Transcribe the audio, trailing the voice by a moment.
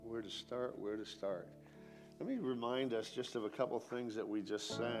Where to start? Where to start? Let me remind us just of a couple things that we just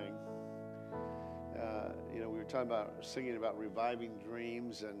sang. We were talking about singing about reviving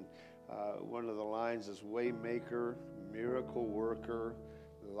dreams, and one of the lines is Waymaker, miracle worker,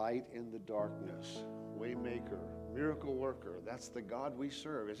 light in the darkness. Waymaker, miracle worker. That's the God we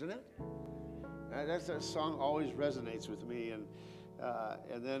serve, isn't it? That song always resonates with me.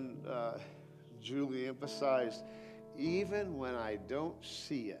 And then Julie emphasized, even when I don't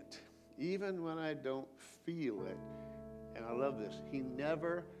see it, even when I don't feel it, and I love this, he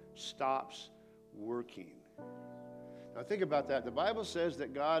never stops working. Now think about that. The Bible says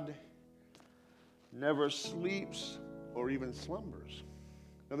that God never sleeps or even slumbers.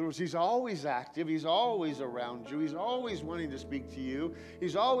 In other words, he's always active. He's always around you. He's always wanting to speak to you.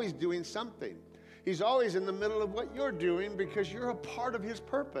 He's always doing something. He's always in the middle of what you're doing because you're a part of his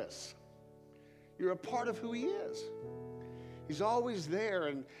purpose. You're a part of who he is. He's always there,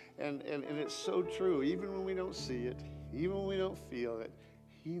 and it's so true. Even when we don't see it, even when we don't feel it,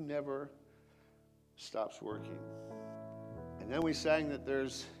 he never stops working. And then we sang that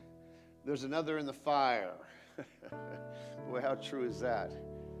there's another in the fire. Boy, how true is that?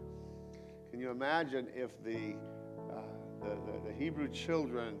 Can you imagine if the Hebrew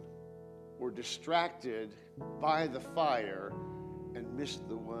children were distracted by the fire and missed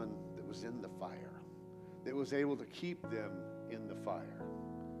the one that was in the fire, that was able to keep them in the fire?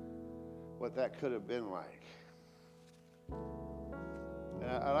 What that could have been like.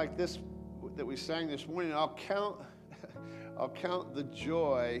 And I like this that we sang this morning. I'll count the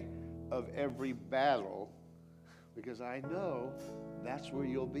joy of every battle because I know that's where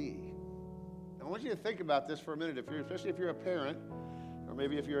you'll be. I want you to think about this for a minute, especially if you're a parent, or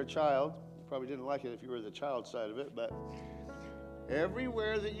maybe if you're a child. You probably didn't like it if you were the child side of it, but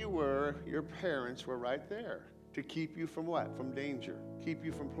everywhere that you were, your parents were right there to keep you from what? From danger. Keep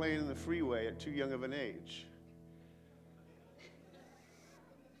you from playing in the freeway at too young of an age.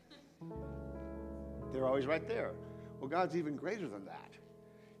 They're always right there. Well, God's even greater than that.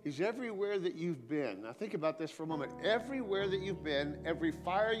 He's everywhere that you've been. Now think about this for a moment. Everywhere that you've been, every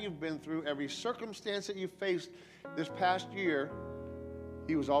fire you've been through, every circumstance that you've faced this past year,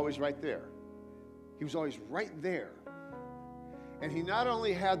 he was always right there. He was always right there. And he not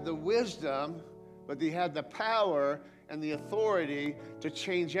only had the wisdom, but he had the power and the authority to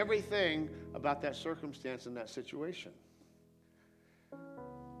change everything about that circumstance and that situation.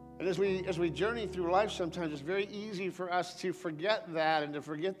 And as we journey through life, sometimes it's very easy for us to forget that and to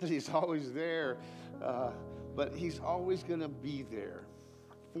forget that he's always there. But he's always going to be there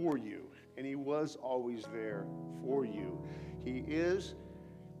for you. And he was always there for you. He is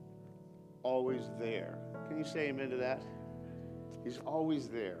always there. Can you say amen to that? He's always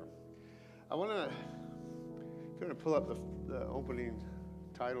there. I want to, if you want to pull up the opening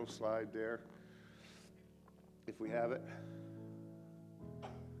title slide there, if we have it.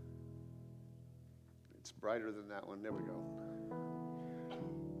 It's brighter than that one. There we go.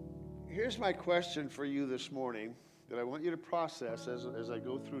 Here's my question for you this morning that I want you to process as I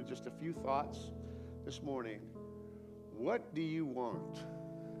go through just a few thoughts this morning. What do you want?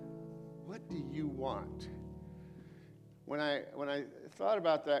 What do you want? When I thought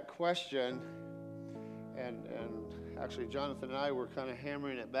about that question, and actually Jonathan and I were kind of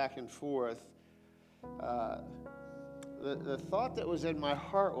hammering it back and forth, the thought that was in my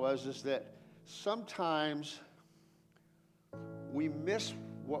heart is that sometimes we miss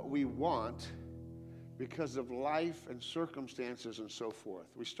what we want because of life and circumstances and so forth.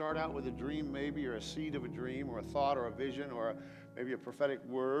 We start out with a dream maybe, or a seed of a dream, or a thought, or a vision, or maybe a prophetic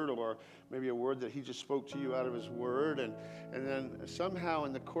word, or maybe a word that he just spoke to you out of his word. And then somehow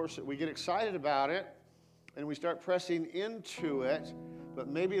in the course that we get excited about it, and we start pressing into it, but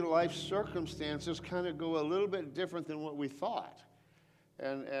maybe life circumstances kind of go a little bit different than what we thought.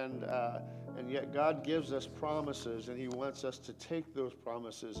 And yet God gives us promises, and he wants us to take those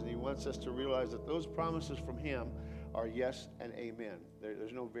promises, and he wants us to realize that those promises from him are yes and amen.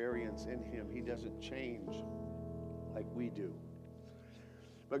 There's no variance in him. He doesn't change like we do.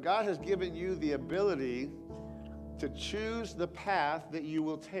 But God has given you the ability to choose the path that you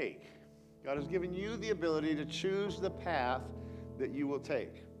will take. God has given you the ability to choose the path that you will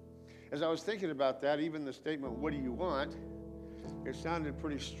take. As I was thinking about that, even the statement, what do you want? It sounded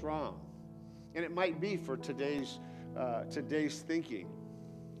pretty strong. And it might be for today's thinking.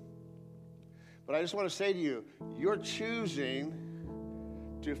 But I just want to say to you, you're choosing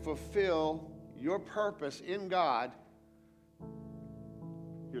to fulfill your purpose in God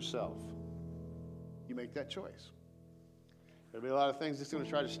yourself. You make that choice. There'll be a lot of things that's going to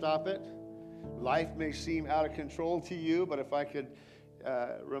try to stop it. Life may seem out of control to you, but if I could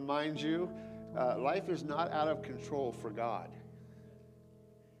remind you, life is not out of control for God.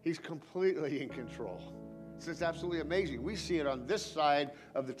 He's completely in control. It's absolutely amazing. We see it on this side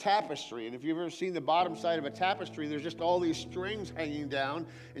of the tapestry. And if you've ever seen the bottom side of a tapestry, there's just all these strings hanging down,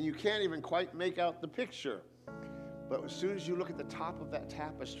 and you can't even quite make out the picture. But as soon as you look at the top of that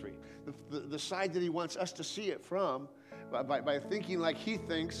tapestry, the side that he wants us to see it from, by thinking like he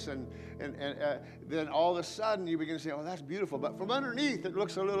thinks, and then all of a sudden you begin to say, oh, that's beautiful. But from underneath, it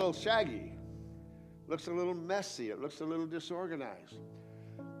looks a little shaggy. It looks a little messy. It looks a little disorganized.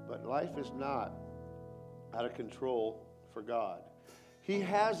 But life is not out of control for God. He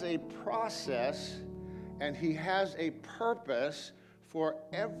has a process and he has a purpose for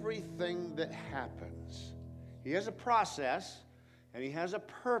everything that happens. He has a process and he has a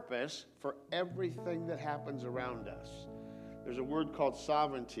purpose for everything that happens around us. There's a word called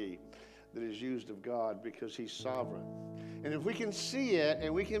sovereignty that is used of God because he's sovereign. And if we can see it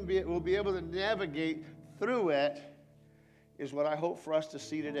and we'll be able to navigate through it, is what I hope for us to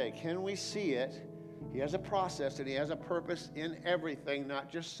see today. Can we see it? He has a process and he has a purpose in everything, not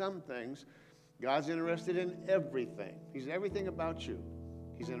just some things. God's interested in everything. He's everything about you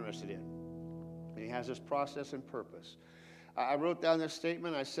he's interested in. And he has this process and purpose. I wrote down this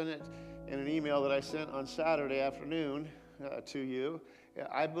statement. I sent it in an email that I sent on Saturday afternoon to you.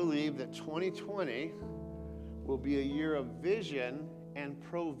 I believe that 2020 will be a year of vision and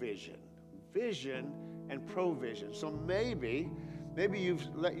provision. Vision and provision. So maybe you've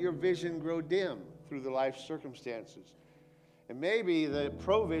let your vision grow dim through the life circumstances. And maybe the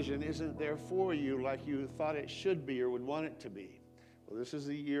provision isn't there for you like you thought it should be or would want it to be. Well, this is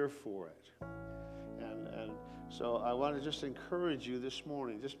the year for it. And so I want to just encourage you this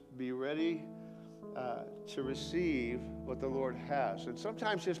morning. Just be ready to receive what the Lord has. And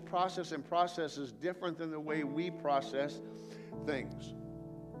sometimes his process is different than the way we process things.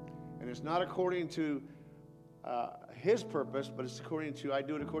 And it's not according to his purpose, but it's I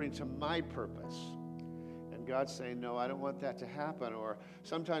do it according to my purpose. And God's saying, no, I don't want that to happen. Or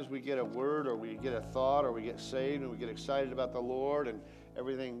sometimes we get a word or we get a thought or we get saved and we get excited about the Lord and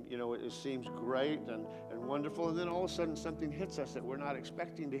everything, it seems great and wonderful. And then all of a sudden something hits us that we're not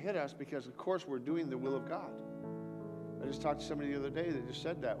expecting to hit us because, of course, we're doing the will of God. I just talked to somebody the other day that just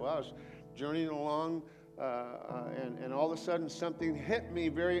said that. Well, I was journeying along and all of a sudden something hit me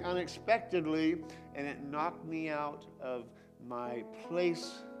very unexpectedly, and it knocked me out of my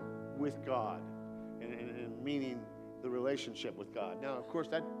place with God, and meaning the relationship with God. Now, of course,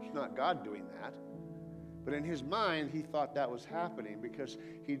 that's not God doing that, but in his mind, he thought that was happening because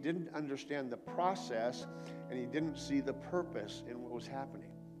he didn't understand the process and he didn't see the purpose in what was happening.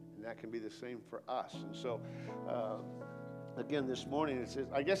 And that can be the same for us. And so, again, this morning,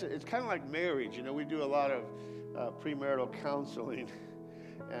 I guess it's kind of like marriage. We do a lot of premarital counseling,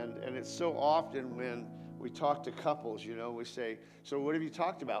 and it's so often when we talk to couples, we say, so what have you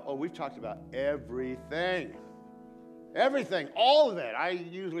talked about? Oh, we've talked about everything. Everything, all of it. I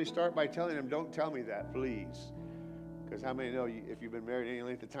usually start by telling them, don't tell me that, please. Because how many know if you've been married any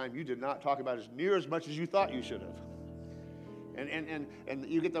length of time, you did not talk about near as much as you thought you should have. And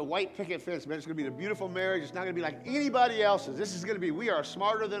you get the white picket fence, man. It's going to be a beautiful marriage. It's not going to be like anybody else's. This is going to be, we are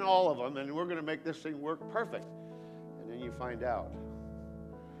smarter than all of them, and we're going to make this thing work perfect. And then you find out.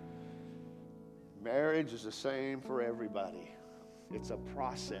 Marriage is the same for everybody. It's a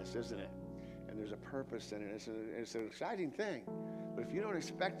process, isn't it? And there's a purpose in it. It's an exciting thing. But if you don't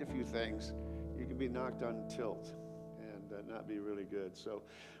expect a few things, you can be knocked on tilt and not be really good. So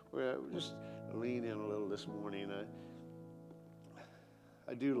we'll just lean in a little this morning.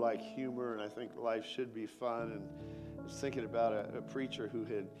 I do like humor, and I think life should be fun. And I was thinking about a preacher who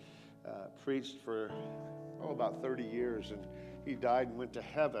had preached for, about 30 years, and he died and went to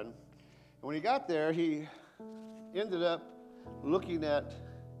heaven. And when he got there, he ended up looking at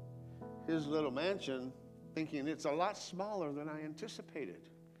his little mansion, thinking it's a lot smaller than I anticipated.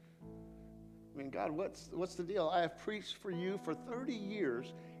 I mean, God, what's the deal? I have preached for you for 30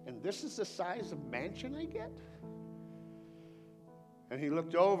 years, and this is the size of mansion I get? And he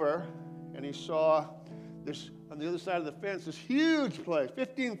looked over, and he saw this, on the other side of the fence, this huge place,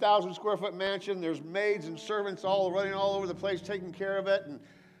 15,000 square foot mansion. There's maids and servants all running all over the place, taking care of it. And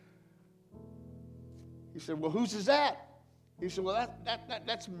he said, well, whose is that? He said, well,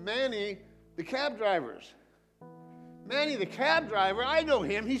 that's Manny, the cab driver's. Manny, the cab driver, I know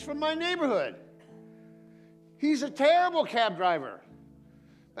him. He's from my neighborhood. He's a terrible cab driver.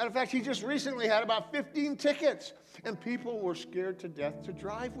 Matter of fact, he just recently had about 15 tickets, and people were scared to death to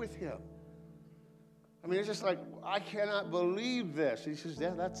drive with him. I mean, it's just like, I cannot believe this. He says,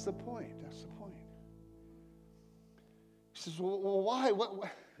 yeah, that's the point. That's the point. He says, well, why?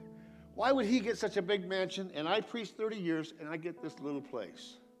 Why would he get such a big mansion and I preach 30 years and I get this little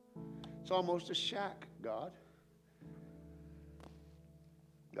place? It's almost a shack, God.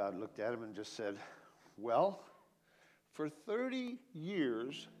 God looked at him and just said, well, for 30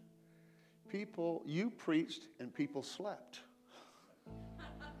 years, you preached and people slept.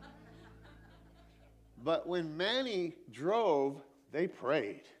 But when Manny drove, they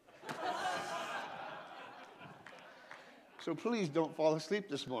prayed. So please don't fall asleep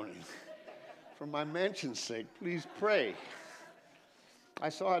this morning. For my mansion's sake, please pray. I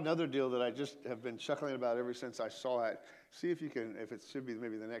saw another deal that I just have been chuckling about ever since I saw it. See if you can, if it should be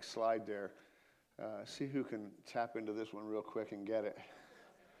maybe the next slide there. See who can tap into this one real quick and get it.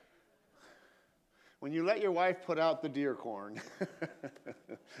 When you let your wife put out the deer corn,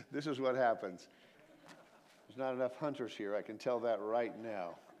 this is what happens. There's not enough hunters here. I can tell that right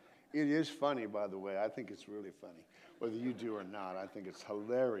now. It is funny, by the way. I think it's really funny. Whether you do or not, I think it's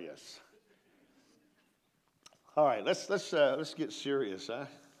hilarious. All right, let's get serious, huh?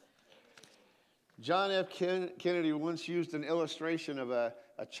 John F. Kennedy once used an illustration of a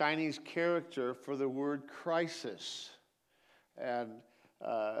Chinese character for the word crisis, and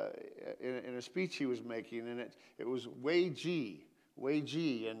in a speech he was making, and it was Wei Ji,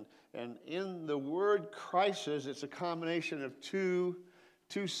 and in the word crisis, it's a combination of two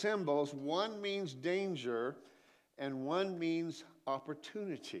symbols. One means danger, and one means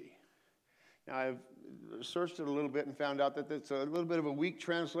opportunity. Now, I've searched it a little bit and found out that it's a little bit of a weak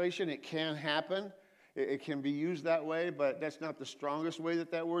translation. It can happen. It can be used that way, but that's not the strongest way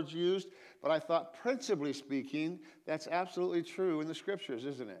that word's used. But I thought, principally speaking, that's absolutely true in the Scriptures,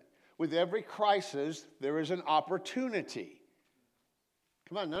 isn't it? With every crisis, there is an opportunity.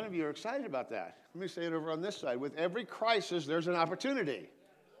 Come on, none of you are excited about that. Let me say it over on this side. With every crisis, there's an opportunity.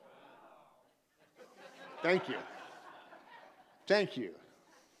 Thank you. Thank you.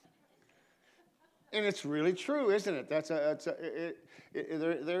 And it's really true, isn't it?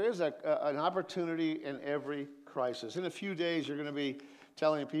 There is an opportunity in every crisis. In a few days, you're going to be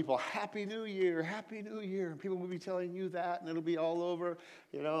telling people, Happy New Year, Happy New Year. And people will be telling you that, and it'll be all over,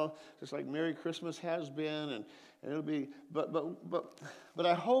 just like Merry Christmas has been. And it'll be, but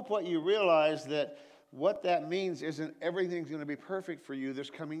I hope what you realize that what that means isn't everything's going to be perfect for you this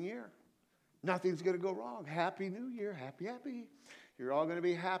coming year. Nothing's going to go wrong. Happy New Year, happy, happy. You're all going to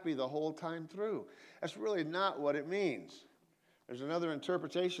be happy the whole time through. That's really not what it means. There's another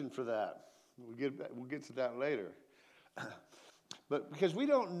interpretation for that. We'll get to that later. But because we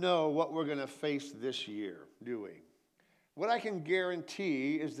don't know what we're going to face this year, do we? What I can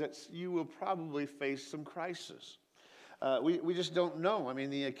guarantee is that you will probably face some crisis. We just don't know. I mean,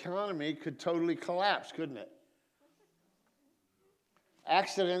 the economy could totally collapse, couldn't it?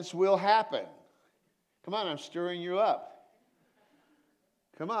 Accidents will happen. Come on, I'm stirring you up.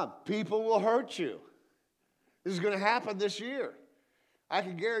 Come on, people will hurt you. This is going to happen this year. I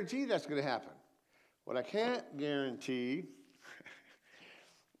can guarantee that's going to happen. What I can't guarantee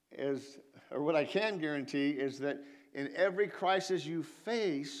what I can guarantee is that in every crisis you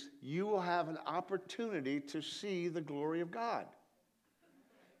face, you will have an opportunity to see the glory of God.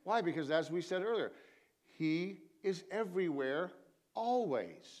 Why? Because as we said earlier, He is everywhere,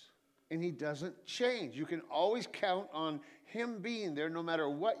 always. And He doesn't change. You can always count on Him being there no matter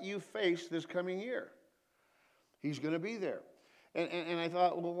what you face this coming year. He's going to be there. And I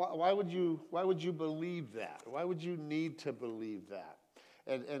thought, well, why would you believe that? Why would you need to believe that?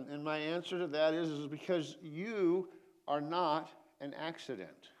 And my answer to that is because you are not an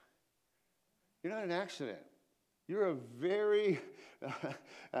accident. You're not an accident. You're a very,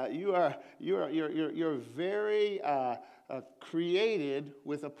 you're very created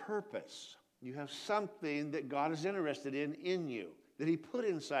with a purpose. You have something that God is interested in you, that He put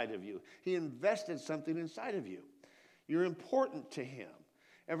inside of you. He invested something inside of you. You're important to Him.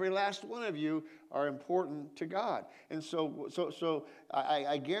 Every last one of you are important to God. And so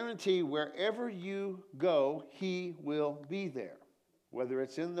I guarantee wherever you go, He will be there. Whether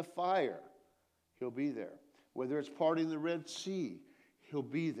it's in the fire, He'll be there. Whether it's parting the Red Sea, He'll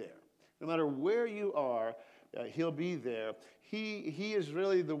be there. No matter where you are, He'll be there. He is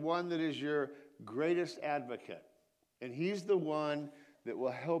really the one that is your greatest advocate. And He's the one that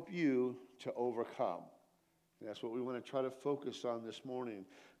will help you to overcome. And that's what we want to try to focus on this morning.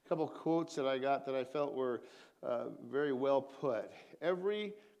 A couple quotes that I got that I felt were very well put.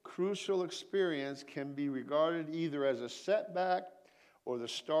 Every crucial experience can be regarded either as a setback or the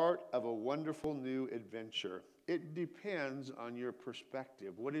start of a wonderful new adventure. It depends on your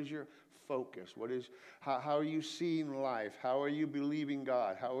perspective. What is your focus? How are you seeing life? How are you believing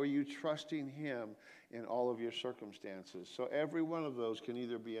God? How are you trusting Him in all of your circumstances? So every one of those can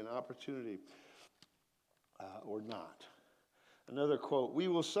either be an opportunity or not. Another quote, we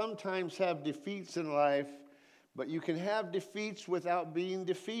will sometimes have defeats in life, but you can have defeats without being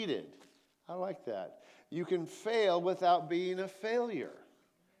defeated. I like that. You can fail without being a failure.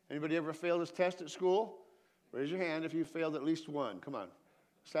 Anybody ever failed this test at school? Raise your hand if you failed at least one. Come on.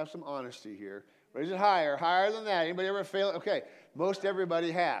 Let's have some honesty here. Raise it higher than that. Anybody ever failed? Okay, most everybody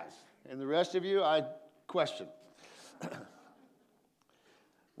has. And the rest of you, I question.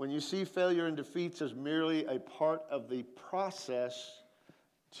 When you see failure and defeats as merely a part of the process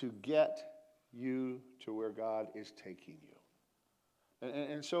to get you to where God is taking you.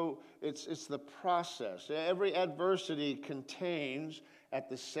 And so it's the process. Every adversity contains, at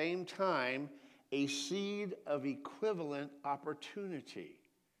the same time, a seed of equivalent opportunity.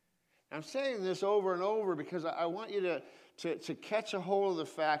 I'm saying this over and over because I want you to catch a hold of the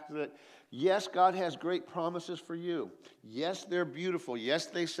fact that, yes, God has great promises for you. Yes, they're beautiful. Yes,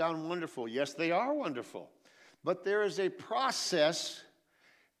 they sound wonderful. Yes, they are wonderful. But there is a process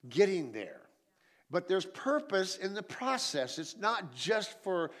getting there. But there's purpose in the process. It's not just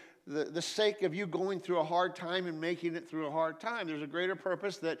for the sake of you going through a hard time and making it through a hard time. There's a greater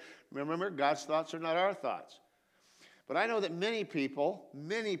purpose that, remember, God's thoughts are not our thoughts. But I know that many people,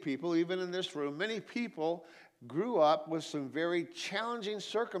 even in this room, many people grew up with some very challenging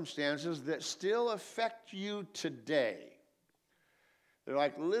circumstances that still affect you today. They're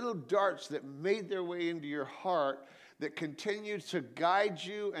like little darts that made their way into your heart that continue to guide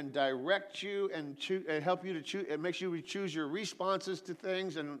you and direct you and help you to choose. It makes you choose your responses to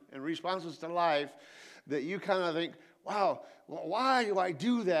things and responses to life that you kind of think, wow, well, why do I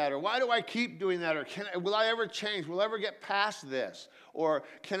do that? Or why do I keep doing that? Or will I ever change? Will I ever get past this? Or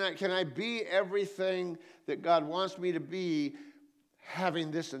can I be everything that God wants me to be having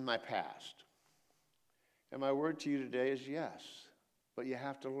this in my past? And my word to you today is yes. But you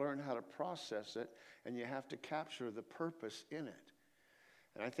have to learn how to process it, and you have to capture the purpose in it.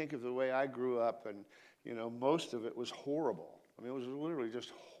 And I think of the way I grew up, and, most of it was horrible. I mean, it was literally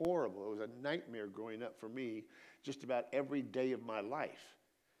just horrible. It was a nightmare growing up for me just about every day of my life.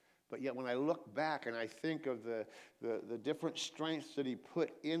 But yet when I look back and I think of the different strengths that He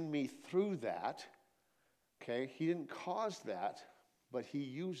put in me through that, okay, He didn't cause that, but He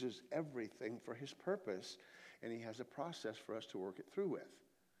uses everything for His purpose, and He has a process for us to work it through with.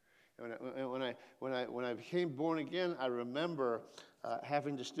 And when I became born again, I remember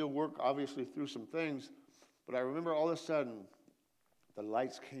having to still work, obviously, through some things, but I remember all of a sudden the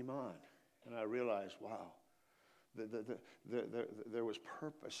lights came on, and I realized, wow, there was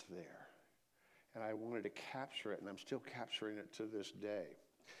purpose there, and I wanted to capture it, and I'm still capturing it to this day.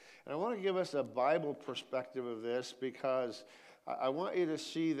 And I want to give us a Bible perspective of this because I want you to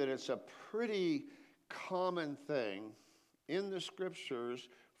see that it's a pretty common thing in the Scriptures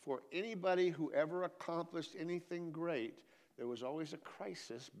for anybody who ever accomplished anything great. There was always a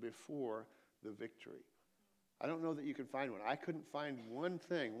crisis before the victory. I don't know that you can find one. I couldn't find one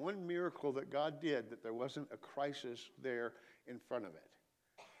thing, one miracle that God did that there wasn't a crisis there in front of it.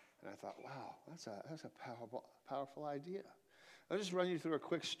 And I thought, wow, that's a powerful idea. I'll just run you through a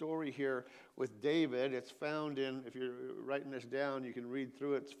quick story here with David. It's found in, if you're writing this down, you can read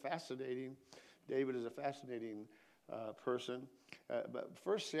through it. It's fascinating. David is a fascinating person. But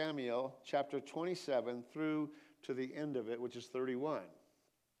 1 Samuel chapter 27 through to the end of it, which is 31.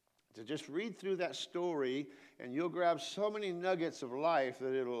 To just read through that story, and you'll grab so many nuggets of life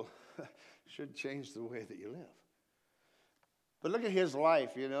that it'll should change the way that you live. But look at his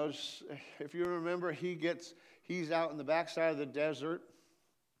life, If you remember, he's out in the backside of the desert,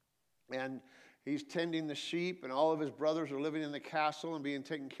 and he's tending the sheep, and all of his brothers are living in the castle and being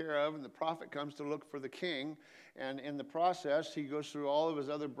taken care of, and the prophet comes to look for the king. And in the process, he goes through all of his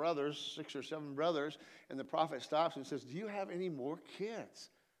other brothers, 6 or 7 brothers, and the prophet stops and says, do you have any more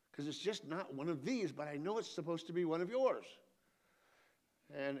kids? Because it's just not one of these, but I know it's supposed to be one of yours.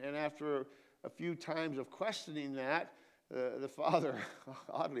 And after a few times of questioning that, the father,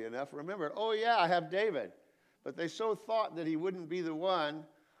 oddly enough, remembered, oh yeah, I have David. But they so thought that he wouldn't be the one,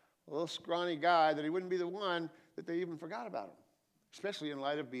 a little scrawny guy, that he wouldn't be the one, that they even forgot about him, especially in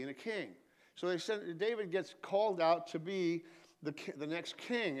light of being a king. So they said David gets called out to be the next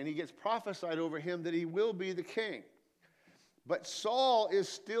king, and he gets prophesied over him that he will be the king. But Saul is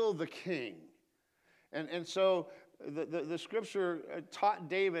still the king. And so the scripture taught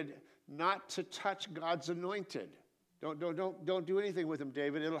David not to touch God's anointed. Don't do anything with him,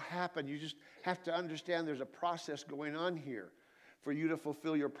 David. It'll happen. You just have to understand there's a process going on here for you to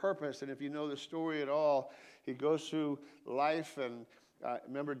fulfill your purpose. And if you know the story at all, he goes through life, and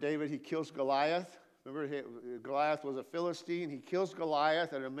remember David, he kills Goliath. Remember, Goliath was a Philistine. He kills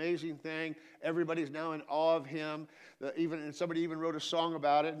Goliath, an amazing thing. Everybody's now in awe of him. And somebody even wrote a song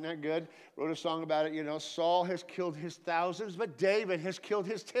about it. Isn't that good? Wrote a song about it. You know, Saul has killed his thousands, but David has killed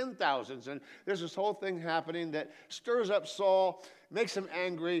his 10,000s. And there's this whole thing happening that stirs up Saul, makes him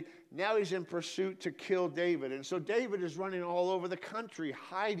angry. Now he's in pursuit to kill David. And so David is running all over the country,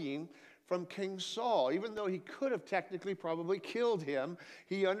 hiding from King Saul. Even though he could have technically probably killed him,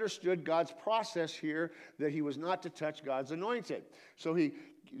 he understood God's process here, that he was not to touch God's anointed. So he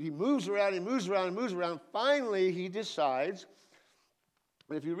moves around, he moves around, and moves around. Finally, he decides,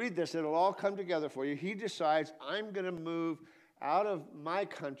 and if you read this, it'll all come together for you. He decides, I'm going to move out of my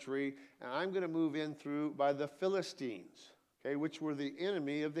country, and I'm going to move in through by the Philistines, okay, which were the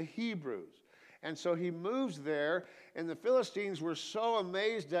enemy of the Hebrews. And so he moves there, and the Philistines were so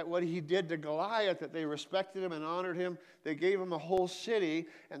amazed at what he did to Goliath that they respected him and honored him. They gave him a whole city,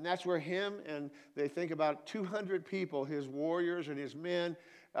 and that's where him and they think about 200 people, his warriors and his men,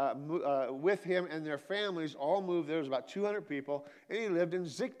 with him and their families all moved there. There was about 200 people, and he lived in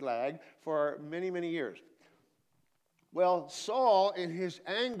Ziklag for many, many years. Well, Saul, in his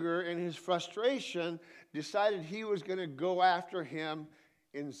anger and his frustration, decided he was going to go after him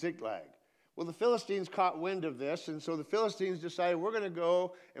in Ziklag. Well, the Philistines caught wind of this, and so the Philistines decided, we're going to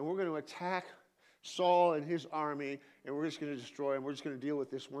go and we're going to attack Saul and his army, and we're just going to destroy him. We're just going to deal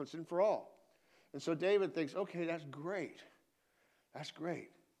with this once and for all. And so David thinks, okay, that's great. That's great.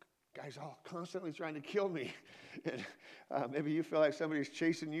 Guys all constantly trying to kill me. And maybe you feel like somebody's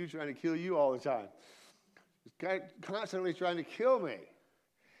chasing you, trying to kill you all the time. This guy constantly trying to kill me.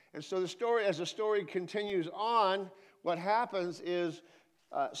 And so as the story continues on, what happens is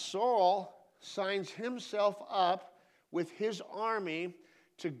Saul signs himself up with his army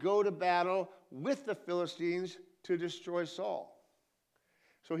to go to battle with the Philistines to destroy Saul.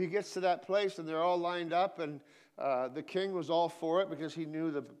 So he gets to that place, and they're all lined up, and the king was all for it because he knew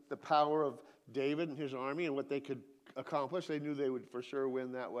the power of David and his army and what they could accomplish. They knew they would for sure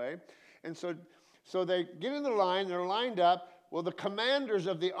win that way. And so they get in the line, they're lined up. Well, the commanders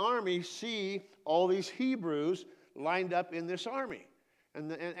of the army see all these Hebrews lined up in this army. And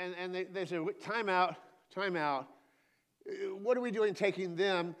they say, time out. What are we doing taking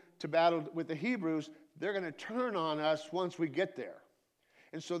them to battle with the Hebrews? They're going to turn on us once we get there.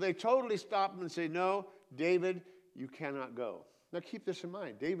 And so they totally stop them and say, no, David, you cannot go. Now keep this in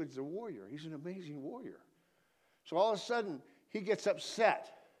mind. David's a warrior. He's an amazing warrior. So all of a sudden, he gets upset.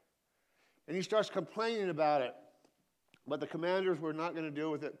 And he starts complaining about it. But the commanders were not going to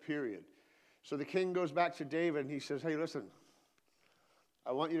deal with it, period. So the king goes back to David and he says, hey, listen,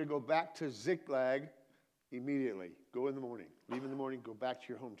 I want you to go back to Ziklag immediately. Go in the morning. Leave in the morning. Go back to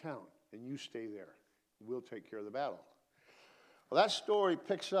your hometown. And you stay there. We'll take care of the battle. Well, that story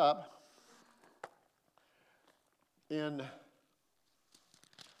picks up in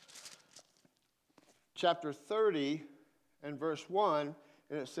chapter 30 and verse 1.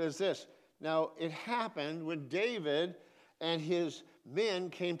 And it says this. Now, it happened when David and his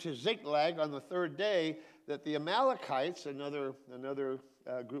men came to Ziklag on the third day that the Amalekites, another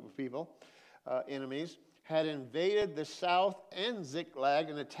group of people, enemies, had invaded the south and Ziklag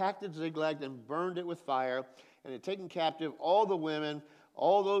and attacked Ziklag and burned it with fire and had taken captive all the women,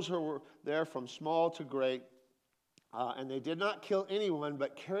 all those who were there from small to great. And they did not kill anyone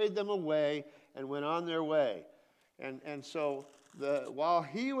but carried them away and went on their way. And so while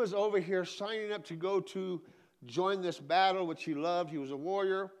he was over here signing up to go to join this battle, which he loved, he was a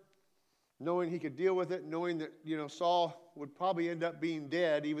warrior, knowing he could deal with it, knowing that, Saul would probably end up being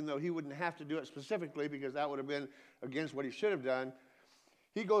dead, even though he wouldn't have to do it specifically because that would have been against what he should have done.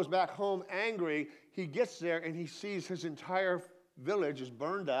 He goes back home angry. He gets there and he sees his entire village is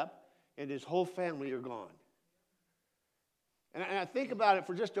burned up and his whole family are gone. And I think about it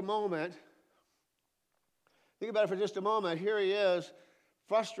for just a moment. Here he is,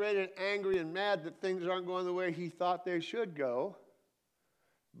 frustrated, angry, and mad that things aren't going the way he thought they should go.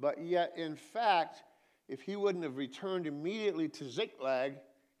 But yet, in fact, if he wouldn't have returned immediately to Ziklag,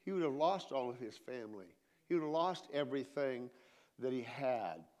 he would have lost all of his family. He would have lost everything that he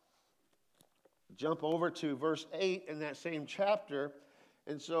had. Jump over to verse 8 in that same chapter.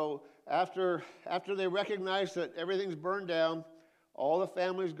 And so after they recognize that everything's burned down, all the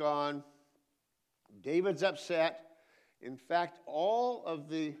family's gone, David's upset. In fact, all of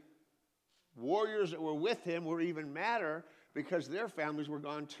the warriors that were with him were even madder because their families were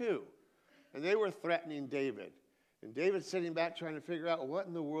gone too. And they were threatening David. And David's sitting back trying to figure out what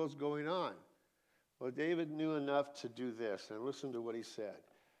in the world's going on. Well, David knew enough to do this, and listen to what he said.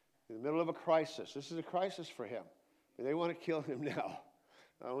 In the middle of a crisis, this is a crisis for him. And they want to kill him now.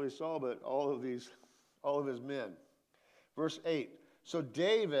 Not only Saul, but all of his men. Verse 8, so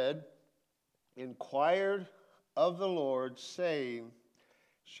David inquired of the Lord, saying,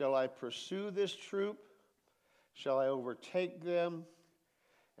 shall I pursue this troop? Shall I overtake them?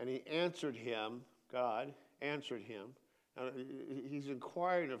 And he answered him, God answered him. Now, he's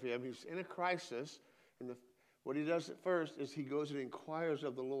inquiring of him. He's in a crisis. And what he does at first is he goes and inquires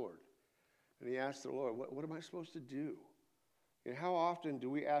of the Lord. And he asks the Lord, what am I supposed to do? And how often do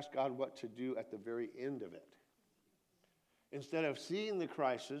we ask God what to do at the very end of it? Instead of seeing the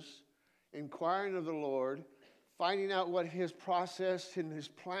crisis, inquiring of the Lord, finding out what his process and his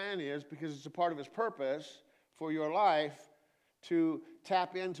plan is, because it's a part of his purpose for your life, to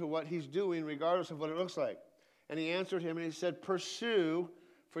tap into what he's doing regardless of what it looks like. And he answered him and he said, pursue,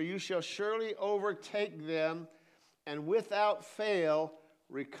 for you shall surely overtake them, and without fail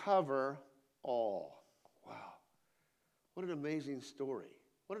recover all. Wow. What an amazing story.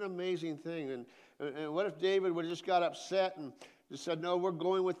 What an amazing thing. And what if David would have just got upset and just said, no, we're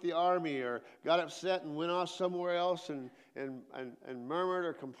going with the army, or got upset and went off somewhere else and murmured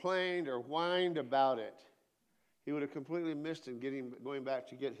or complained or whined about it? He would have completely missed it, going back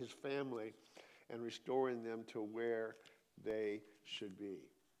to get his family and restoring them to where they should be.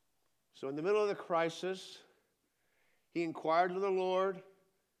 So in the middle of the crisis, he inquired of the Lord.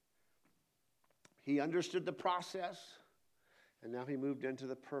 He understood the process. And now he moved into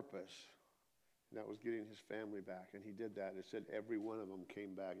the purpose. And that was getting his family back. And he did that. It said every one of them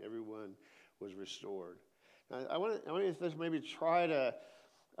came back. Everyone was restored. Now, I want to maybe try to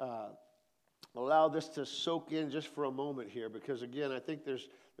allow this to soak in just for a moment here. Because, again, I think there's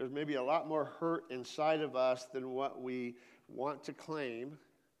maybe a lot more hurt inside of us than what we want to claim.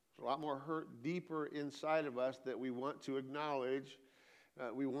 There's a lot more hurt deeper inside of us that we want to acknowledge.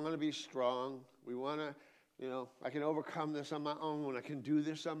 We want to be strong. We want to, I can overcome this on my own. I can do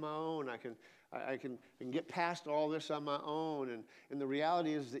this on my own. I can get past all this on my own. And the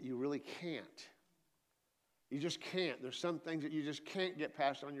reality is that you really can't. You just can't. There's some things that you just can't get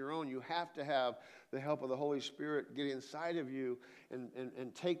past on your own. You have to have the help of the Holy Spirit get inside of you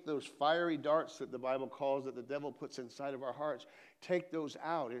and take those fiery darts that the Bible calls, that the devil puts inside of our hearts. Take those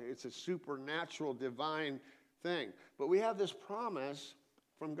out. It's a supernatural, divine thing. But we have this promise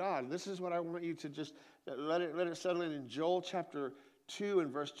from God. This is what I want you to just let it settle in. In Joel chapter 2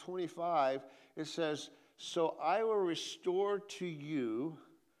 and verse 25, it says, so I will restore to you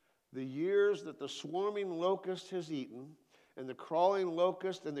the years that the swarming locust has eaten, and the crawling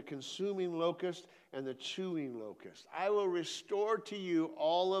locust, and the consuming locust, and the chewing locust. I will restore to you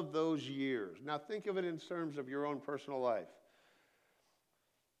all of those years. Now think of it in terms of your own personal life.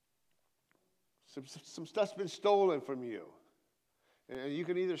 Some stuff's been stolen from you. And you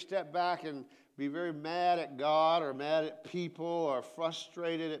can either step back and be very mad at God or mad at people or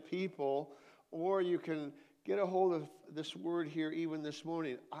frustrated at people, or you can get a hold of this word here even this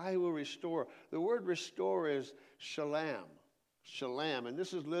morning. I will restore. The word restore is shalom. Shalom. And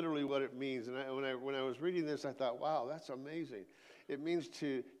this is literally what it means. And when I was reading this, I thought, wow, that's amazing. It means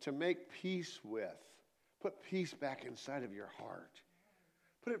to make peace with. Put peace back inside of your heart.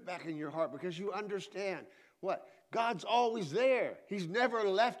 Put it back in your heart because you understand what? God's always there. He's never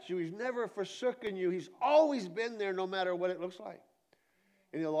left you. He's never forsaken you. He's always been there no matter what it looks like.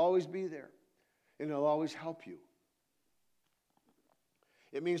 And he'll always be there. And he'll always help you.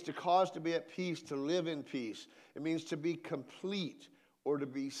 It means to cause to be at peace, to live in peace. It means to be complete or to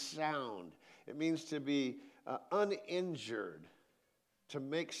be sound. It means to be uninjured, to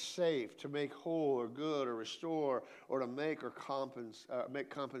make safe, to make whole or good or restore, or to make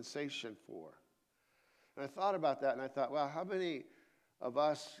compensation for. And I thought about that and I thought, wow, how many of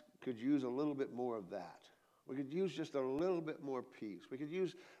us could use a little bit more of that? We could use just a little bit more peace. We could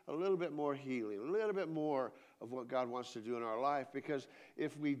use a little bit more healing, a little bit more of what God wants to do in our life. Because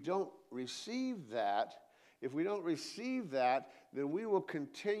if we don't receive that, then we will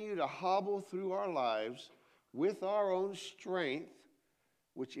continue to hobble through our lives with our own strength,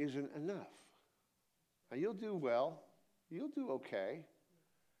 which isn't enough. Now, you'll do well. You'll do okay.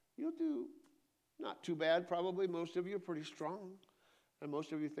 You'll do not too bad, probably. Most of you are pretty strong. And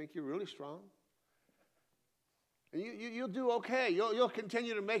most of you think you're really strong. And you'll do okay. You'll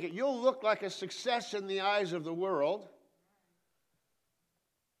continue to make it. You'll look like a success in the eyes of the world.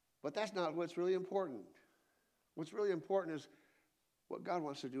 But that's not what's really important. What's really important is what God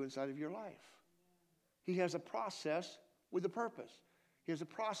wants to do inside of your life. He has a process with a purpose. He has a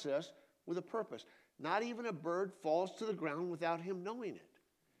process with a purpose. Not even a bird falls to the ground without him knowing it.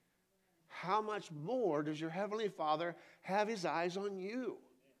 How much more does your Heavenly Father have his eyes on you?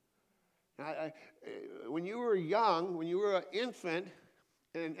 When you were young, when you were an infant,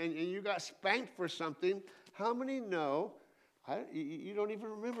 and you got spanked for something, how many know? You don't even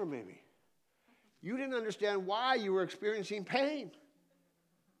remember maybe. You didn't understand why you were experiencing pain.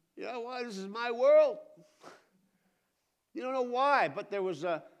 You know why? This is my world. You don't know why, but there was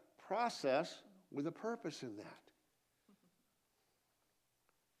a process with a purpose in that.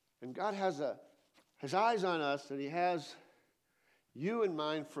 And God has his eyes on us, and he has you in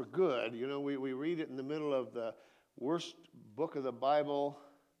mind for good. You know, we read it in the middle of the worst book of the Bible,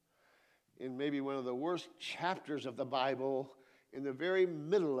 in maybe one of the worst chapters of the Bible, in the very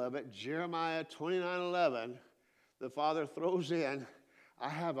middle of it, Jeremiah 29:11, the Father throws in, I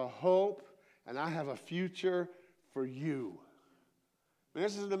have a hope and I have a future for you. And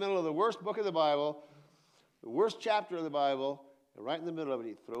this is in the middle of the worst book of the Bible, the worst chapter of the Bible, and right in the middle of it,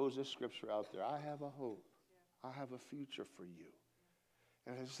 he throws this scripture out there. I have a hope. I have a future for you.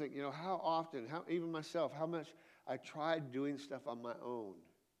 And I just think, you know, how often, even myself, how much I tried doing stuff on my own,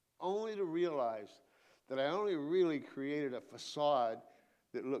 only to realize that I only really created a facade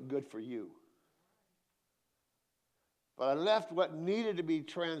that looked good for you. But I left what needed to be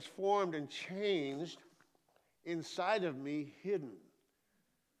transformed and changed inside of me hidden.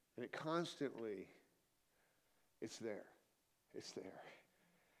 And it constantly, it's there. It's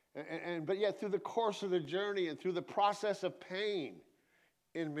there. But yet through the course of the journey and through the process of pain,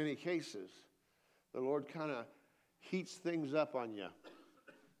 in many cases, the Lord kind of heats things up on you.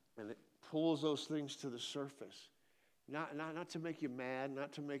 And it pulls those things to the surface. Not to make you mad,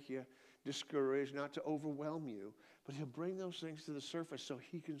 not to make you discouraged, not to overwhelm you, but he'll bring those things to the surface so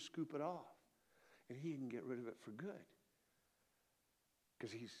he can scoop it off. And he can get rid of it for good.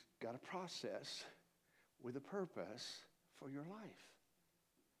 Because he's got a process with a purpose for your life.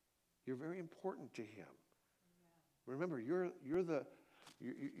 You're very important to him. Remember, you're going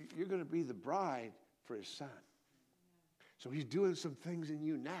to be the bride for his son. So he's doing some things in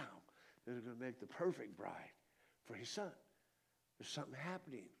you now that are going to make the perfect bride for his son. There's something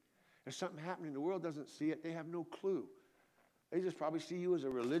happening. There's something happening. The world doesn't see it. They have no clue. They just probably see you as a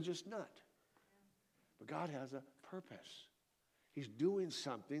religious nut. But God has a purpose. He's doing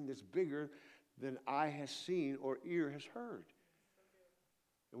something that's bigger than eye has seen or ear has heard.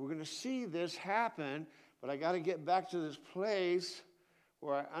 And we're going to see this happen, but I got to get back to this place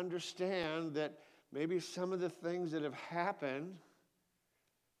where I understand that maybe some of the things that have happened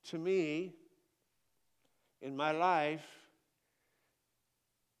to me in my life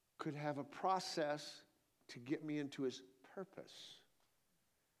could have a process to get me into his purpose.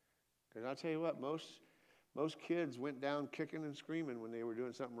 Because I'll tell you what, most kids went down kicking and screaming when they were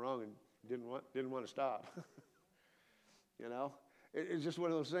doing something wrong and didn't want to stop. You know? It's just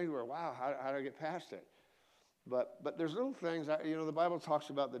one of those things where, wow, how do I get past it? But there's little things, the Bible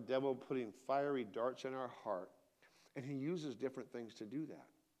talks about the devil putting fiery darts in our heart, and he uses different things to do that.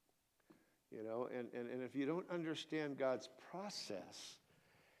 You know, and if you don't understand God's process,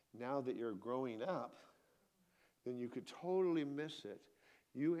 now that you're growing up, then you could totally miss it.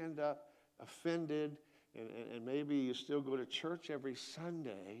 You end up offended, and maybe you still go to church every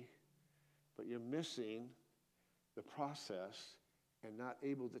Sunday, but you're missing the process and not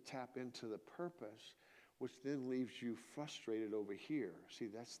able to tap into the purpose, which then leaves you frustrated over here. See,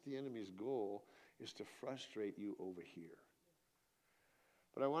 that's the enemy's goal, is to frustrate you over here.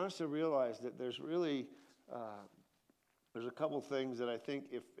 But I want us to realize that there's really, there's a couple things that I think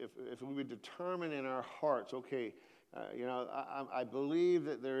if we would determine in our hearts, okay, I believe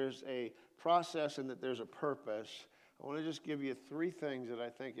that there is a process and that there's a purpose. I want to just give you 3 things that I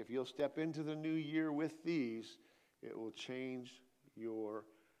think if you'll step into the new year with these, it will change your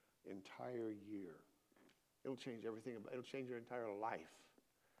entire year. It'll change everything. It'll change your entire life.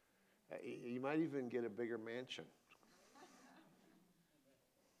 You might even get a bigger mansion.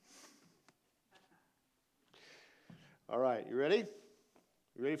 All right, you ready?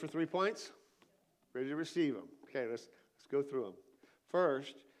 You ready for 3 points? Ready to receive them? Okay, let's go through them.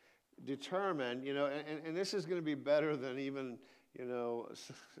 First, determine, and this is going to be better than even,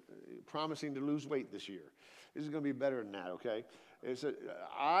 promising to lose weight this year. This is going to be better than that, okay?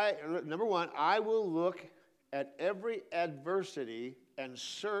 Number 1, I will look at every adversity and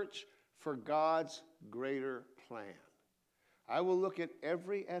search for God's greater plan. I will look at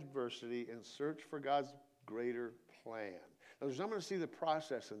every adversity and search for God's greater plan. In other words, I'm going to see the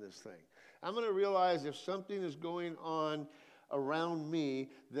process in this thing. I'm going to realize if something is going on around me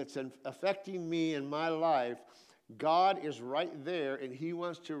that's affecting me in my life, God is right there, and he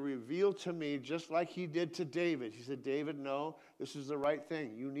wants to reveal to me, just like he did to David. He said, David, no, this is the right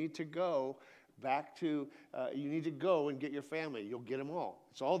thing. You need to go back to, you need to go and get your family. You'll get them all.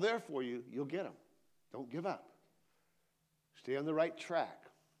 It's all there for you. You'll get them. Don't give up. Stay on the right track.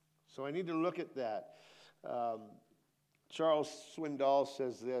 So I need to look at that. Charles Swindoll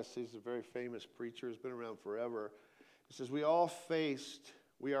says this. He's a very famous preacher. He's been around forever. He says, we are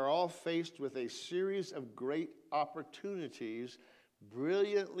all faced with a series of great opportunities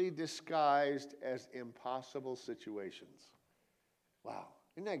brilliantly disguised as impossible situations. Wow,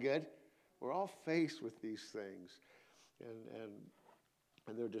 isn't that good? We're all faced with these things,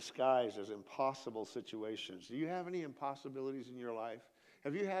 and they're disguised as impossible situations. Do you have any impossibilities in your life?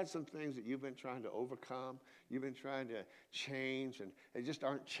 Have you had some things that you've been trying to overcome, you've been trying to change, and they just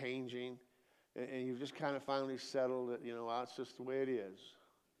aren't changing, and you've just kind of finally settled that, well, it's just the way it is?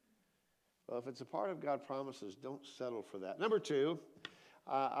 Well, if it's a part of God's promises, don't settle for that. Number 2,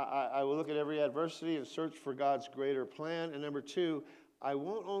 I will look at every adversity and search for God's greater plan. And number 2, I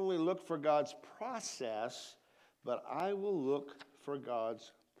won't only look for God's process, but I will look for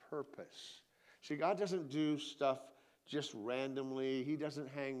God's purpose. See, God doesn't do stuff just randomly. He doesn't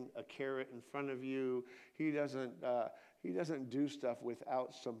hang a carrot in front of you. He doesn't do stuff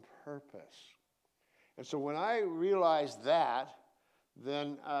without some purpose. And so when I realized that,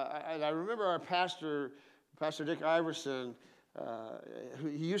 then I remember our pastor, Pastor Dick Iverson,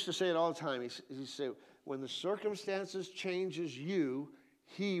 he used to say it all the time. He said, when the circumstances changes you,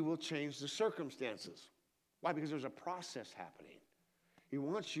 he will change the circumstances. Why? Because there's a process happening. He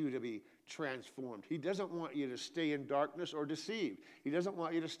wants you to be transformed. He doesn't want you to stay in darkness or deceived. He doesn't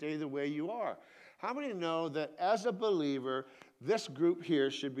want you to stay the way you are. How many know that as a believer, this group here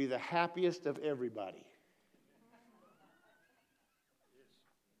should be the happiest of everybody?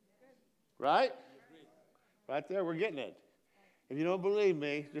 Right? Right there, we're getting it. If you don't believe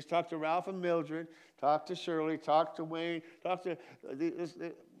me, just talk to Ralph and Mildred, talk to Shirley, talk to Wayne, talk to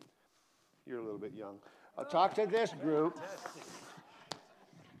you're a little bit young. Talk to this group.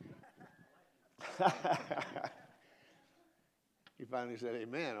 He finally said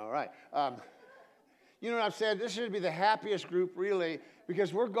amen. All right. You know what I'm saying? This should be the happiest group, really,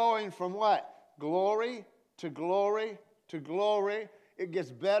 because we're going from what? Glory to glory to glory. It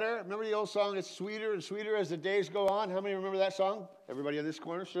gets better. Remember the old song, it's sweeter and sweeter as the days go on? How many remember that song? Everybody in this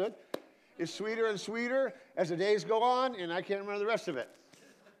corner should. It's sweeter and sweeter as the days go on, and I can't remember the rest of it.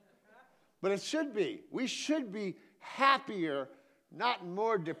 But it should be. We should be happier, not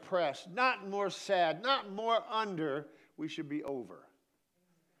more depressed, not more sad, not more under. We should be over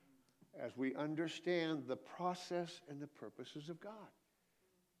as we understand the process and the purposes of God.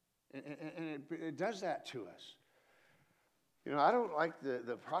 And it does that to us. I don't like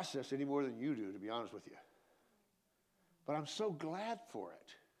the process any more than you do, to be honest with you. But I'm so glad for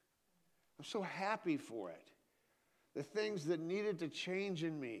it. I'm so happy for it. The things that needed to change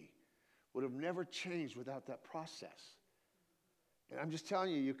in me would have never changed without that process. And I'm just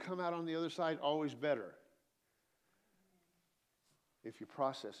telling you, you come out on the other side always better if you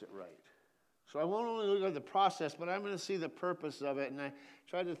process it right. So I won't only look at the process, but I'm going to see the purpose of it. And I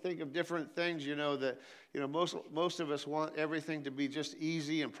tried to think of different things, that most of us want everything to be just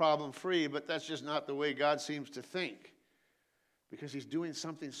easy and problem-free, but that's just not the way God seems to think. Because he's doing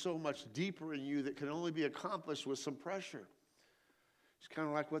something so much deeper in you that can only be accomplished with some pressure. It's kind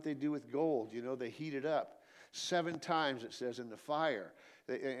of like what they do with gold. They heat it up 7 times, it says, in the fire.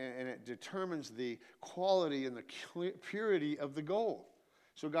 And it determines the quality and the purity of the gold.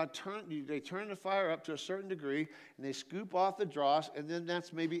 So they turn the fire up to a certain degree, and they scoop off the dross, and then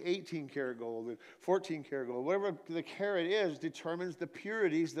that's maybe 18 karat gold and 14 karat gold. Whatever the carat is determines the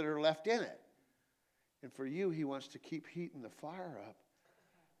purities that are left in it. And for you, he wants to keep heating the fire up.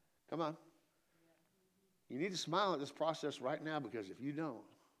 Come on. You need to smile at this process right now, because if you don't,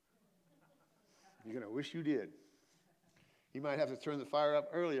 you're going to wish you did. You might have to turn the fire up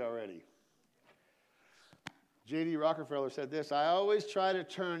early already. J.D. Rockefeller said this, I always try to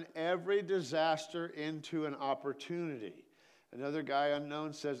turn every disaster into an opportunity. Another guy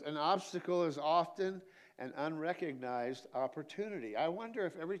unknown says, an obstacle is often an unrecognized opportunity. I wonder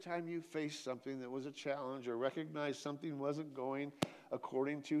if every time you faced something that was a challenge or recognized something wasn't going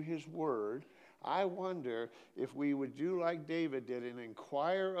according to his word, I wonder if we would do like David did and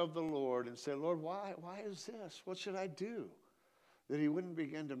inquire of the Lord and say, Lord, why is this? What should I do? That he wouldn't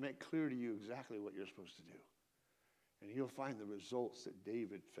begin to make clear to you exactly what you're supposed to do. And you'll find the results that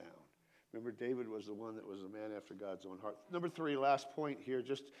David found. Remember, David was the one that was a man after God's own heart. Number 3, last point here,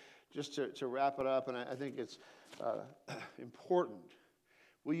 just to wrap it up, and I think it's important.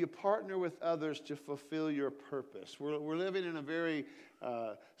 Will you partner with others to fulfill your purpose? We're living in a very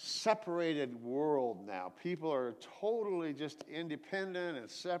separated world now. People are totally just independent and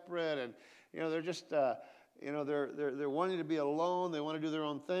separate, and they're just they're wanting to be alone. They want to do their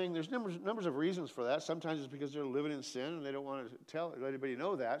own thing. There's numbers of reasons for that. Sometimes it's because they're living in sin and they don't want to let anybody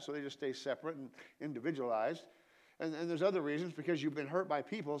know that, so they just stay separate and individualized. And there's other reasons, because you've been hurt by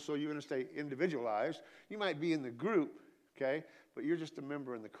people, so you're going to stay individualized. You might be in the group, okay, but you're just a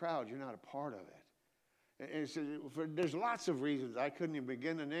member in the crowd. You're not a part of it. And so there's lots of reasons I couldn't even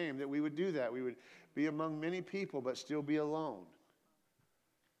begin to name that we would do that. We would be among many people but still be alone.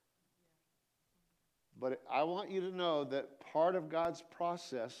 But I want you to know that part of God's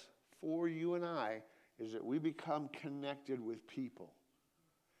process for you and I is that we become connected with people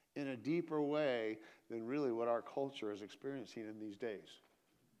in a deeper way than really what our culture is experiencing in these days.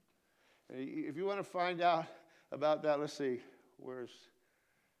 If you want to find out about that, let's see, where's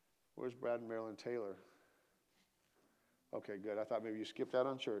Brad and Marilyn Taylor? Okay, good. I thought maybe you skipped out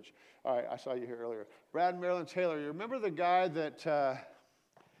on church. All right, I saw you here earlier. Brad and Marilyn Taylor, you remember the guy that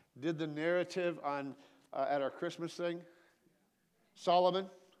did the narrative on at our Christmas thing? Solomon,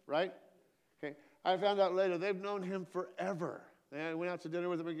 right? Okay. I found out later they've known him forever. They went out to dinner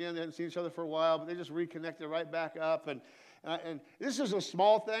with him again. They hadn't seen each other for a while, but they just reconnected right back up. And this is a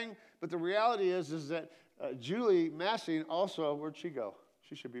small thing, but the reality is that Julie Massing also, where'd she go?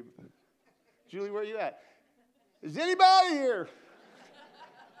 She should be. Julie, where are you at? Is anybody here?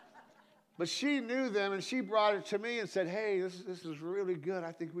 But she knew them, and she brought it to me and said, hey, this is really good.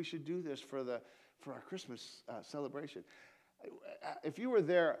 I think we should do this for our Christmas celebration. If you were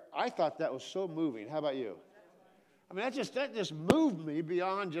there, I thought that was so moving. How about you? I mean, that just moved me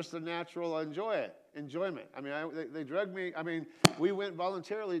beyond just the natural enjoyment. I mean, they drugged me. I mean, we went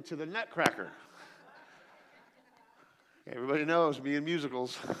voluntarily to the Nutcracker. Everybody knows me in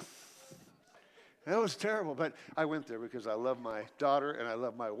musicals. That was terrible, but I went there because I love my daughter and I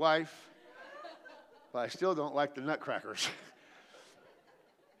love my wife, but I still don't like the Nutcrackers.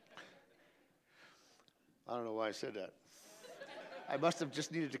 I don't know why I said that. I must have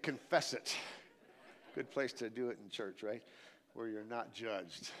just needed to confess it. Good place to do it in church, right? Where you're not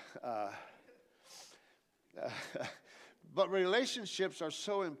judged. But relationships are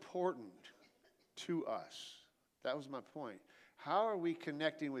so important to us. That was my point. How are we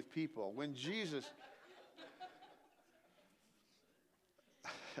connecting with people? When Jesus...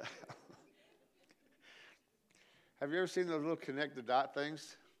 Have you ever seen those little connect the dot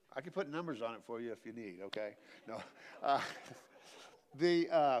things? I can put numbers on it for you if you need, okay? No.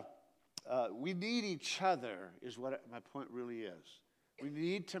 We need each other is what my point really is. We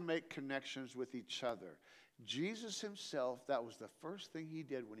need to make connections with each other. Jesus himself, that was the first thing he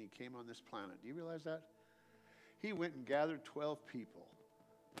did when he came on this planet. Do you realize that? He went and gathered 12 people.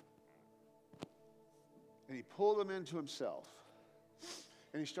 And he pulled them into himself.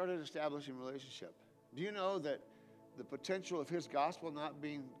 And he started establishing a relationship. Do you know that the potential of his gospel not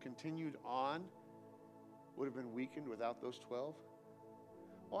being continued on would have been weakened without those 12?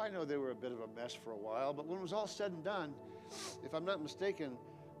 Well, I know they were a bit of a mess for a while, but when it was all said and done, if I'm not mistaken,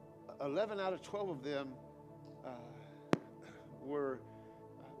 11 out of 12 of them were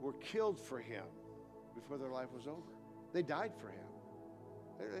killed for him before their life was over. They died for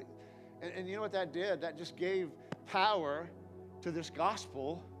him. And you know what that did? That just gave power to this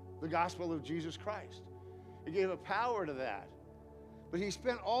gospel, the gospel of Jesus Christ. It gave a power to that. But he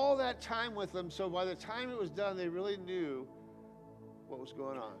spent all that time with them, so by the time it was done, they really knew what was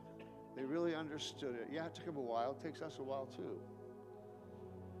going on. They really understood it. Yeah, it took him a while. It takes us a while too.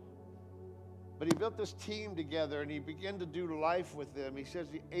 But he built this team together, and he began to do life with them. He says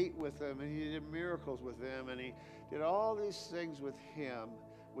he ate with them, and he did miracles with them, and he did all these things with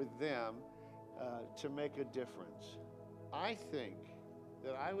them, to make a difference. I think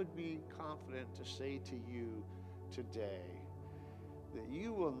that I would be confident to say to you today that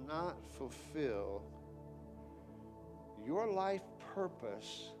you will not fulfill your life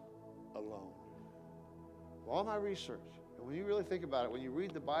purpose alone. All my research, and when you really think about it, when you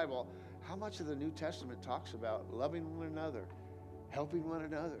read the Bible, how much of the New Testament talks about loving one another, helping one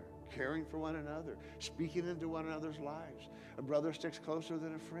another, caring for one another, speaking into one another's lives. A brother sticks closer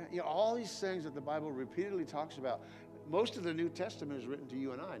than a friend. You know, all these things that the Bible repeatedly talks about. Most of the New Testament is written to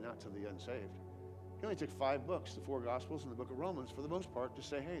you and I, not to the unsaved. He only took 5 books, the 4 Gospels and the book of Romans, for the most part, to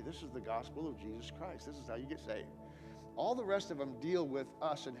say, hey, this is the gospel of Jesus Christ. This is how you get saved. All the rest of them deal with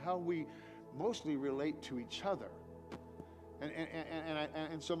us and how we mostly relate to each other.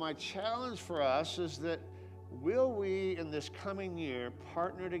 And so my challenge for us is that will we in this coming year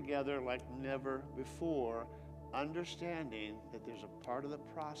partner together like never before understanding that there's a part of the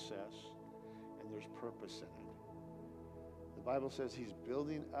process and there's purpose in it. The Bible says he's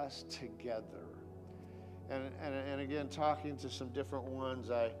building us together. And again, talking to some different ones,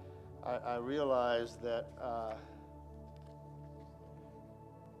 I realized that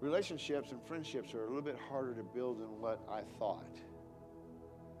relationships and friendships are a little bit harder to build than what I thought.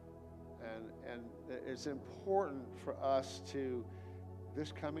 And it's important for us to,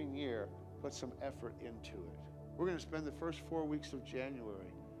 this coming year, put some effort into it. We're going to spend the first 4 weeks of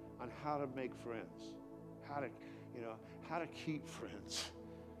January on how to make friends, how to keep friends.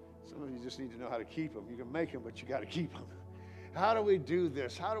 Some of you just need to know how to keep them. You can make them, but you got to keep them. How do we do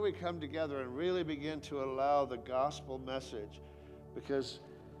this? How do we come together and really begin to allow the gospel message? Because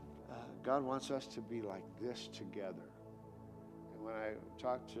God wants us to be like this together. And when I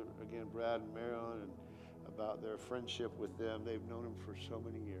talked to, again, Brad and Marilyn and about their friendship with them, they've known him for so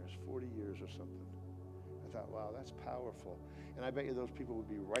many years, 40 years or something. I thought, wow, that's powerful. And I bet you those people would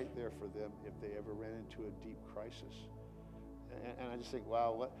be right there for them if they ever ran into a deep crisis. And I just think,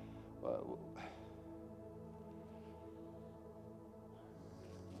 wow, what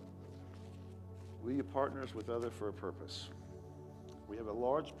will you partner us with others for a purpose? We have a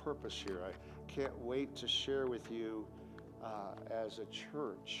large purpose here. I can't wait to share with you as a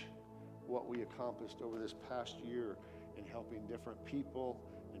church what we accomplished over this past year in helping different people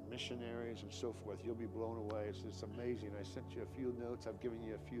and missionaries and so forth. You'll be blown away. It's amazing. I sent you a few notes. I've given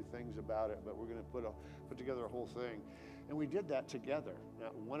you a few things about it, but we're going to put together a whole thing. And we did that together.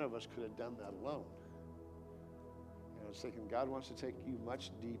 Now, one of us could have done that alone. And I was thinking, God wants to take you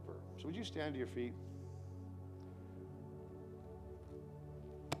much deeper. So would you stand to your feet?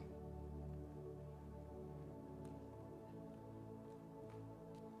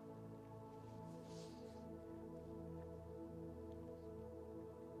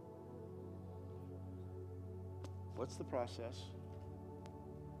 What's the process?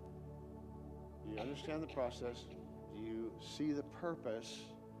 Do you understand the process? Do you see the purpose?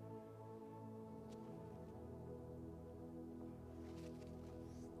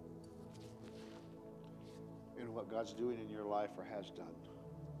 In what God's doing in your life or has done?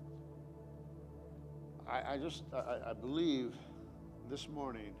 I believe this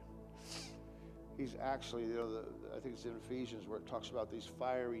morning he's actually, I think it's in Ephesians where it talks about these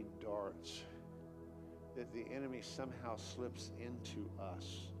fiery darts that the enemy somehow slips into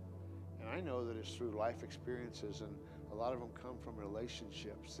us. And I know that it's through life experiences, and a lot of them come from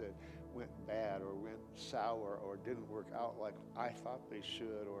relationships that went bad or went sour or didn't work out like I thought they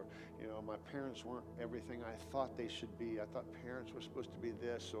should, or my parents weren't everything I thought they should be. I thought parents were supposed to be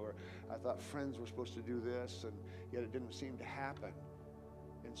this, or I thought friends were supposed to do this, and yet it didn't seem to happen.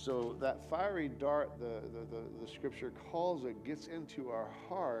 And so that fiery dart, the scripture calls it, gets into our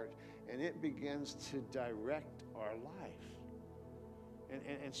heart, and it begins to direct our life.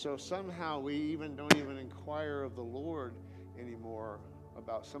 And so somehow we even don't even inquire of the Lord anymore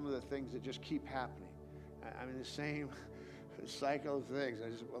about some of the things that just keep happening. I mean, the same cycle of things. I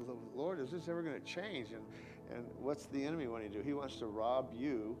just, well, Lord, is this ever going to change? And what's the enemy want to do? He wants to rob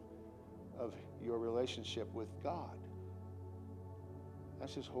you of your relationship with God.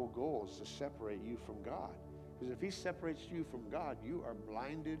 That's his whole goal, is to separate you from God. Because if he separates you from God, you are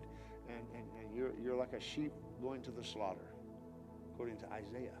blinded and you're like a sheep going to the slaughter, according to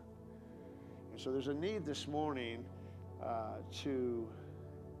Isaiah. And so there's a need this morning to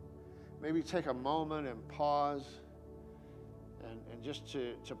maybe take a moment and pause and just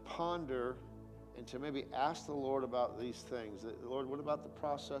to ponder and to maybe ask the Lord about these things. Lord, what about the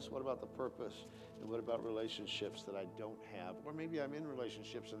process? What about the purpose? And what about relationships that I don't have? Or maybe I'm in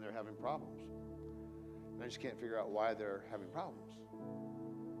relationships and they're having problems. And I just can't figure out why they're having problems.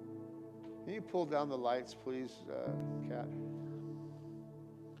 Can you pull down the lights, please, Kat?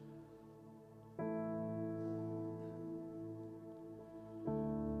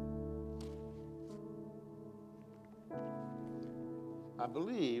 I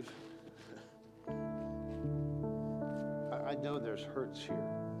believe, I know there's hurts here.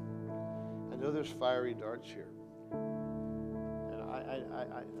 I know there's fiery darts here. And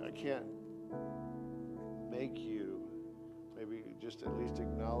I can't make you maybe just at least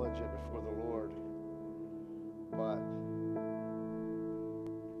acknowledge it before the Lord. But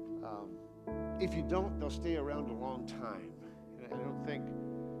if you don't, they'll stay around a long time. And I don't think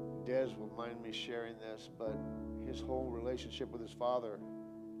Des will mind me sharing this, but his whole relationship with his father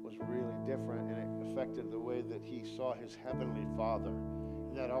was really different, and it affected the way that he saw his heavenly Father.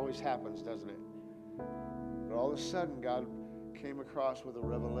 And that always happens, doesn't it? But all of a sudden, God came across with a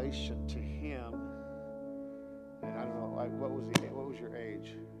revelation to him. And I don't know, like, what was your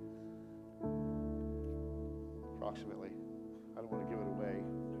age? approximately. I don't want to give it away.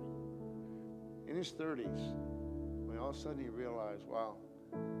 In his 30s, when all of a sudden he realized, wow,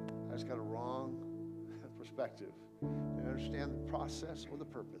 I just got a wrong perspective. And understand the process or the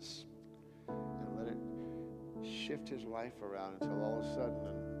purpose. And let it shift his life around until all of a sudden,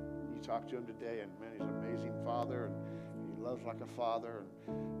 and you talk to him today, and man, he's an amazing father, and he loves like a father.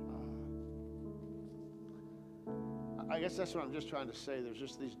 And I guess that's what I'm just trying to say. There's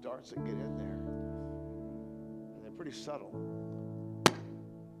just these darts that get in there, and they're pretty subtle.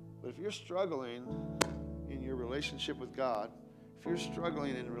 But if you're struggling in your relationship with God, if you're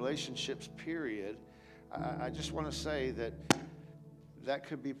struggling in relationships, period, I just want to say that that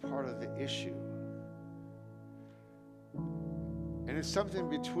could be part of the issue. And it's something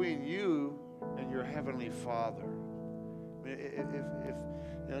between you and your Heavenly Father. I mean, if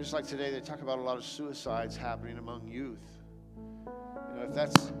you know, just like today, they talk about a lot of suicides happening among youth. You know,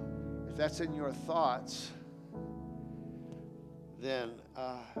 if that's in your thoughts, then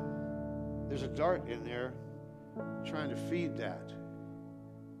there's a dart in there trying to feed that.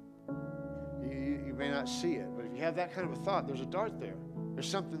 You may not see it, but if you have that kind of a thought, there's a dart there. There's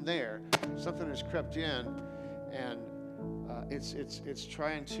something there. Something has crept in, and it's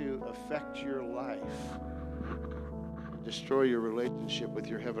trying to affect your life, destroy your relationship with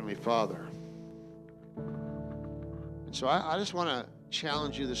your Heavenly Father. And so I just want to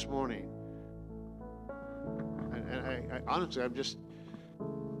challenge you this morning. And I honestly, I'm just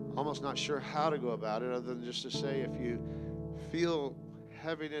almost not sure how to go about it, other than just to say, if you feel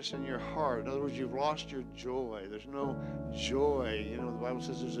heaviness in your heart, in other words, you've lost your joy. There's no joy. You know, the Bible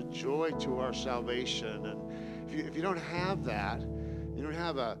says there's a joy to our salvation. And if you don't have that, you don't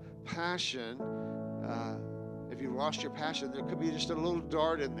have a passion, if you've lost your passion, there could be just a little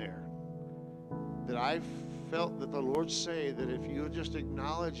dart in there that I felt that the Lord say that if you just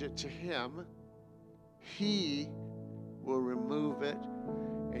acknowledge it to Him, He will remove it,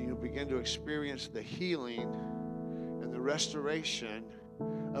 and you'll begin to experience the healing and the restoration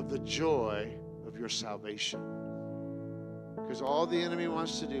of the joy of your salvation. Because all the enemy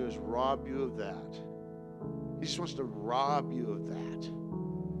wants to do is rob you of that. He just wants to rob you of that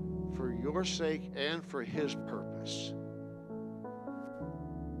for your sake and for His purpose.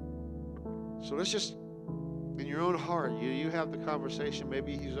 So let's just, in your own heart, you have the conversation.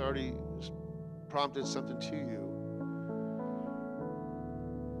 Maybe He's already prompted something to you.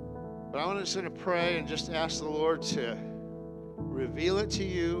 But I want to pray and just ask the Lord to reveal it to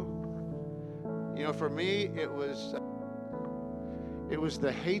you. You know, for me, it was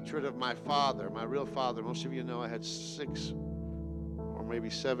the hatred of my father, my real father. Most of you know I had 6 or maybe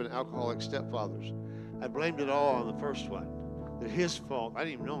 7 alcoholic stepfathers. I blamed it all on the first one. That his fault. I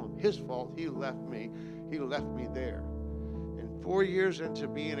didn't even know him. His fault. He left me. He left me there. And 4 years into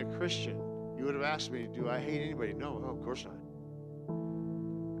being a Christian, you would have asked me, do I hate anybody? No, of course not.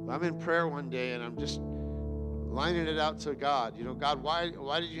 I'm in prayer one day, and I'm just lining it out to God. You know, God, why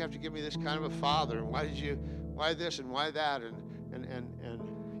did you have to give me this kind of a father? And why this and why that? And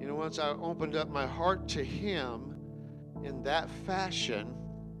you know, once I opened up my heart to Him in that fashion,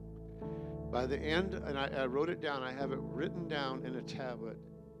 by the end, and I wrote it down. I have it written down in a tablet.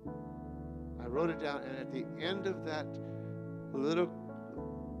 I wrote it down, and at the end of that little,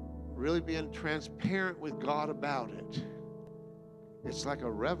 really being transparent with God about it, it's like a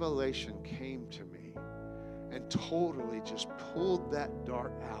revelation came to me and totally just pulled that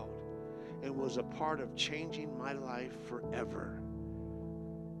dart out and was a part of changing my life forever.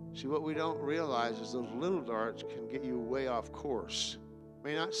 See, what we don't realize is those little darts can get you way off course.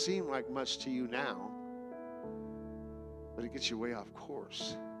 May not seem like much to you now, but it gets you way off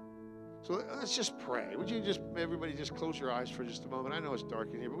course. So let's just pray. Would you just, everybody just close your eyes for just a moment? I know it's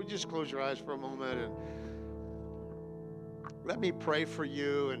dark in here, but would you just close your eyes for a moment and let me pray for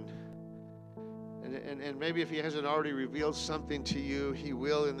you, and maybe if He hasn't already revealed something to you, He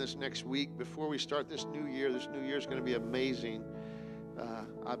will in this next week before we start this new year. This new year is going to be amazing,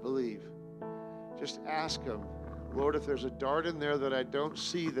 I believe. Just ask Him, Lord, if there's a dart in there that I don't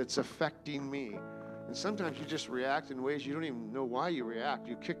see that's affecting me. And sometimes you just react in ways you don't even know why you react.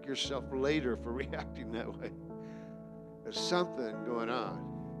 You kick yourself later for reacting that way. There's something going on.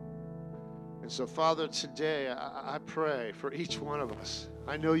 And so, Father, today I pray for each one of us.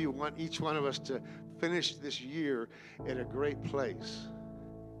 I know you want each one of us to finish this year in a great place.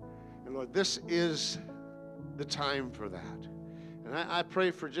 And Lord, this is the time for that. And I pray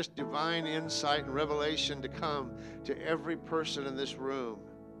for just divine insight and revelation to come to every person in this room.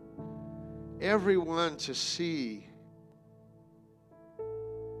 Everyone to see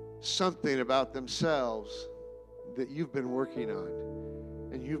something about themselves that you've been working on.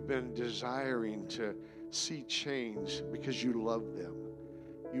 And you've been desiring to see change because you love them.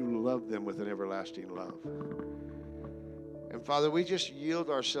 You love them with an everlasting love. And Father, we just yield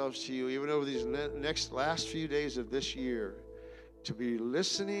ourselves to you, even over these last few days of this year, to be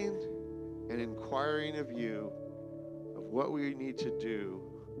listening and inquiring of you of what we need to do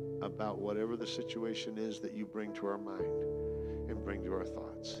about whatever the situation is that you bring to our mind and bring to our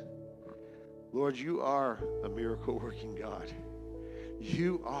thoughts. Lord, you are a miracle working God.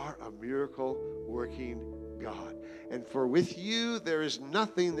 You are a miracle working God. And for with you, there is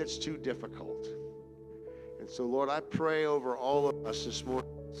nothing that's too difficult. And so, Lord, I pray over all of us this morning,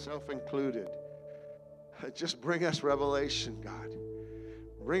 self included. Just bring us revelation, God.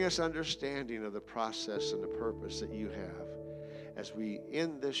 Bring us understanding of the process and the purpose that you have as we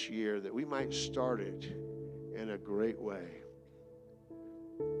end this year, that we might start it in a great way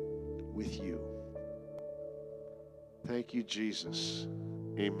with you. Thank you, Jesus.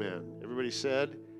 Amen. Everybody said,